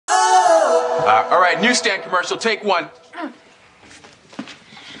All right, newsstand commercial, take one.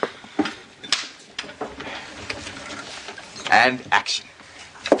 And action.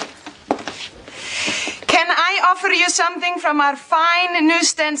 Can I offer you something from our fine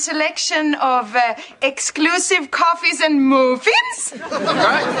newsstand selection of exclusive coffees and muffins?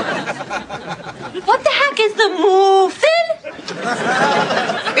 Right. What the heck is the muffin?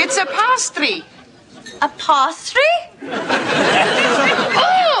 It's a pastry. A pastry?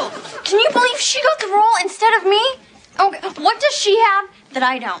 Oh! Can you believe she got the role instead of me? Okay, what does she have that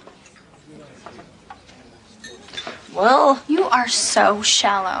I don't? Well, you are so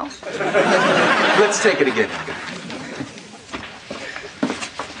shallow. Let's take it again.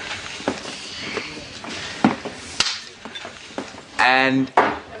 And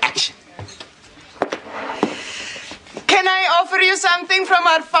action. Can I offer you something from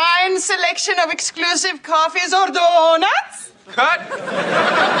our fine selection of exclusive coffees or donuts? Cut.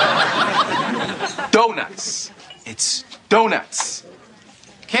 Donuts. It's donuts.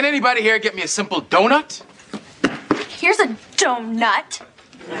 Can anybody here get me a simple donut? Here's a donut.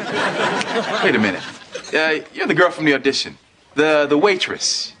 Wait a minute. You're the girl from the audition. The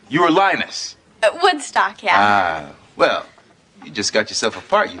waitress. You were Linus. Woodstock, yeah. Ah, well, you just got yourself a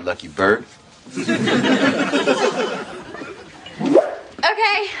part, you lucky bird. Okay,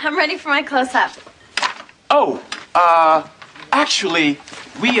 I'm ready for my close-up. Oh, actually,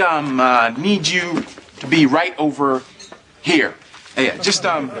 we, need you to be right over here. Yeah, just,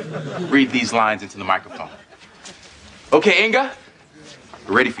 read these lines into the microphone. Okay, Inga,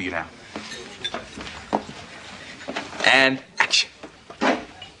 we're ready for you now. And action.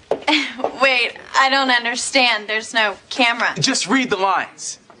 Wait, I don't understand. There's no camera. Just read the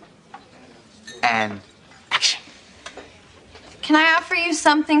lines. And action. Can I offer you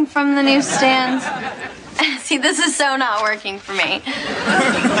something from the newsstands? See, this is so not working for me.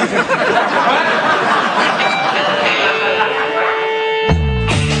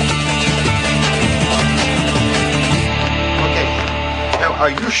 Are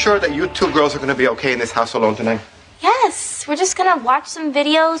you sure that you two girls are going to be okay in this house alone tonight? Yes, we're just gonna watch some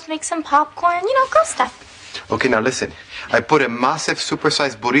videos, make some popcorn, you know, girl stuff. Okay, now listen. I put a massive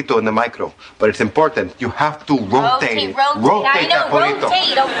supersized burrito in the micro, but it's important. You have to rotate. Rotate. I know, that burrito.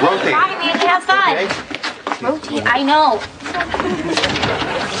 rotate. Don't Rotate. try, man. Have fun. Okay? Rotate, I know.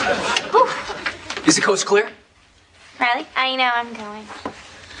 Is the coast clear? Riley, I know I'm going.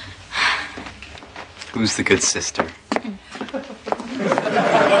 Who's the good sister?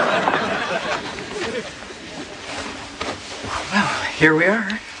 Well, here we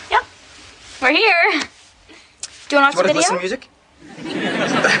are. Yep, we're here. Do you want to watch the video? Listen to music?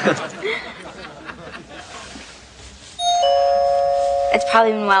 It's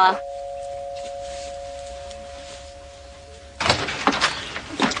probably Manuela.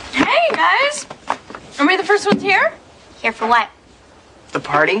 Hey, guys. Are we the first ones here? Here for what? The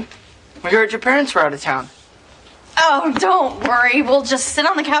party? We heard your parents were out of town. Oh, don't worry. We'll just sit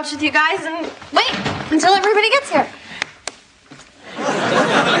on the couch with you guys and wait until everybody gets here.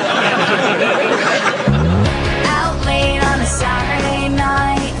 Out late on a Saturday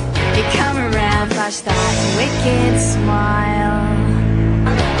night, you come around, flash that wicked smile.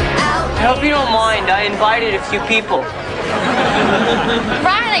 I hope you don't mind. I invited a few people.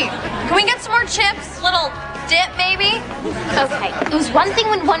 Riley, can we get some more chips? Little dip, maybe? Okay, it was one thing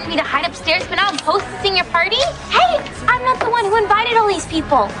when you wanted me to hide upstairs, but now I'm hosting your party? Hey, I'm not the one who invited all these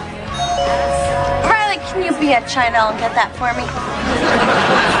people. Riley, can you be at China and get that for me?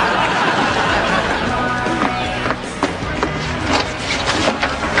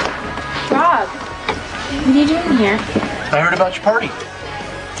 Rob, what are you doing here? I heard about your party.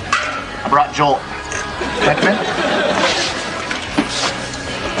 I brought Joel. Can I come in?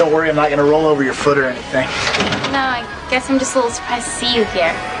 Don't worry, I'm not gonna roll over your foot or anything. No, I guess I'm just a little surprised to see you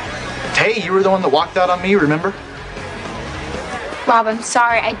here. Hey, you were the one that walked out on me, remember? Rob, I'm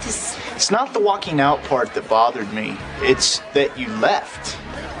sorry, It's not the walking out part that bothered me. It's that you left.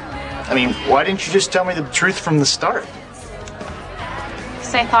 I mean, why didn't you just tell me the truth from the start?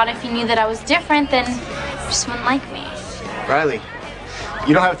 Because I thought if you knew that I was different, then you just wouldn't like me. Riley,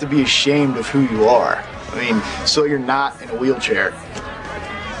 you don't have to be ashamed of who you are. I mean, so you're not in a wheelchair.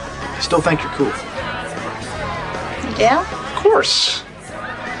 I still think you're cool. You do? Of course.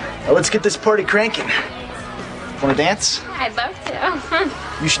 Now let's get this party cranking. Wanna dance? I'd love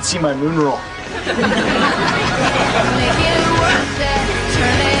to. You should see my moon roll.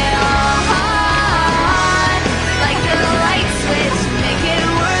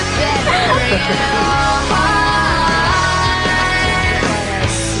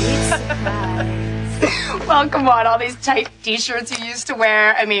 Well, come on, all these tight t-shirts you used to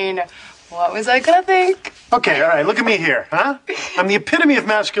wear. I mean, What was I gonna think? Okay, all right, look at me here, huh? I'm the epitome of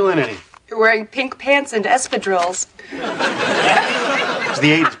masculinity. You're wearing pink pants and espadrilles. It's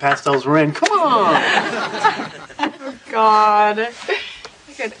the 80s, pastels were in. Come on! Oh, God.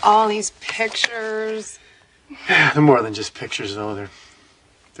 Look at all these pictures. They're more than just pictures, though. They're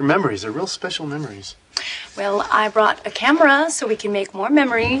memories. They're real special memories. Well, I brought a camera so we can make more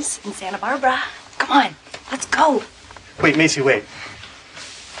memories in Santa Barbara. Come on, let's go. Wait, Macy, wait.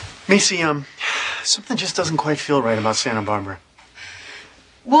 Macy, something just doesn't quite feel right about Santa Barbara.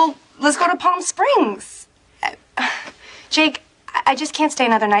 Well, let's go to Palm Springs. Jake, I just can't stay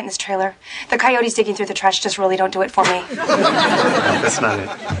another night in this trailer. The coyotes digging through the trash just really don't do it for me. That's not it.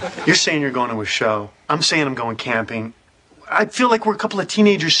 You're saying you're going to a show. I'm saying I'm going camping. I feel like we're a couple of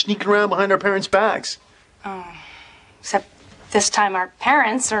teenagers sneaking around behind our parents' backs. Oh, except this time our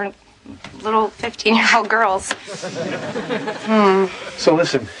parents are little 15-year-old girls. So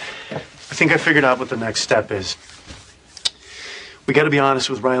listen, I think I figured out what the next step is. We got to be honest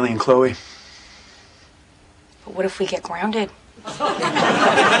with Riley and Chloe. But what if we get grounded?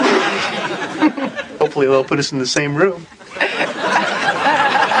 Hopefully they'll put us in the same room.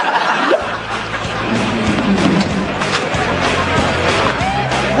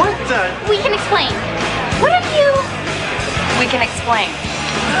 What the? We can explain. What have you... We can explain.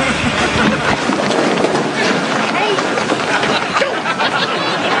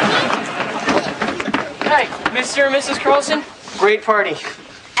 Hey, Mr. and Mrs. Carlson, great party.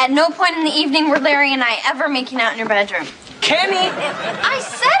 At no point in the evening were Larry and I ever making out in your bedroom. Kenny! I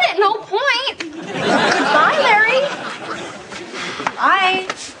said at no point. Goodbye, Larry. Bye.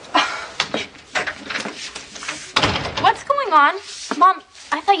 What's going on? Mom,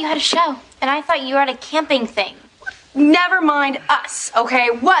 I thought you had a show, and I thought you were at a camping thing. Never mind us, okay?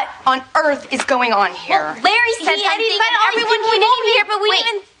 What on earth is going on here? Well, Larry said something, and everyone came over here, but we didn't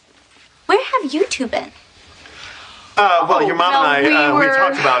even... Where have you two been? Well, your mom and I, we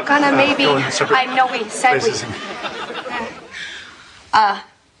talked about gonna maybe. going to separate I know we said places.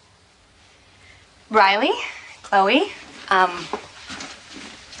 Riley, Chloe,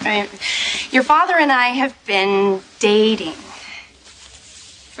 your father and I have been dating.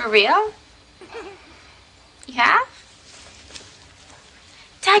 For real? You have?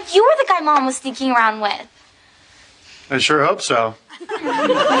 Dad, you were the guy Mom was sneaking around with. I sure hope so.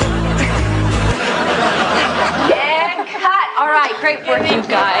 And cut. All right, great work, you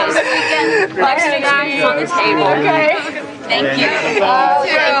guys. Next thing on the table. Okay. Thank you.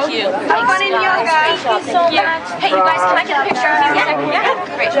 Thank you. Have fun in yoga. Thank you so much. Hey, you guys, can I get a picture of you?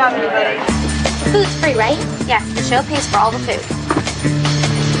 Yeah. Great job, everybody. Food's free, right? Yes, the show pays for all the food.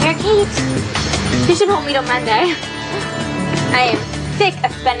 Here, Kate. You should hold me till Monday. I am sick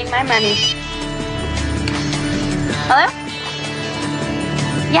of spending my money. Hello?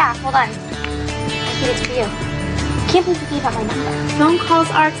 Yeah, hold on. Kate, it's for you. Can't believe you gave out my number. Phone calls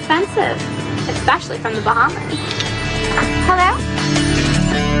are expensive, especially from the Bahamas.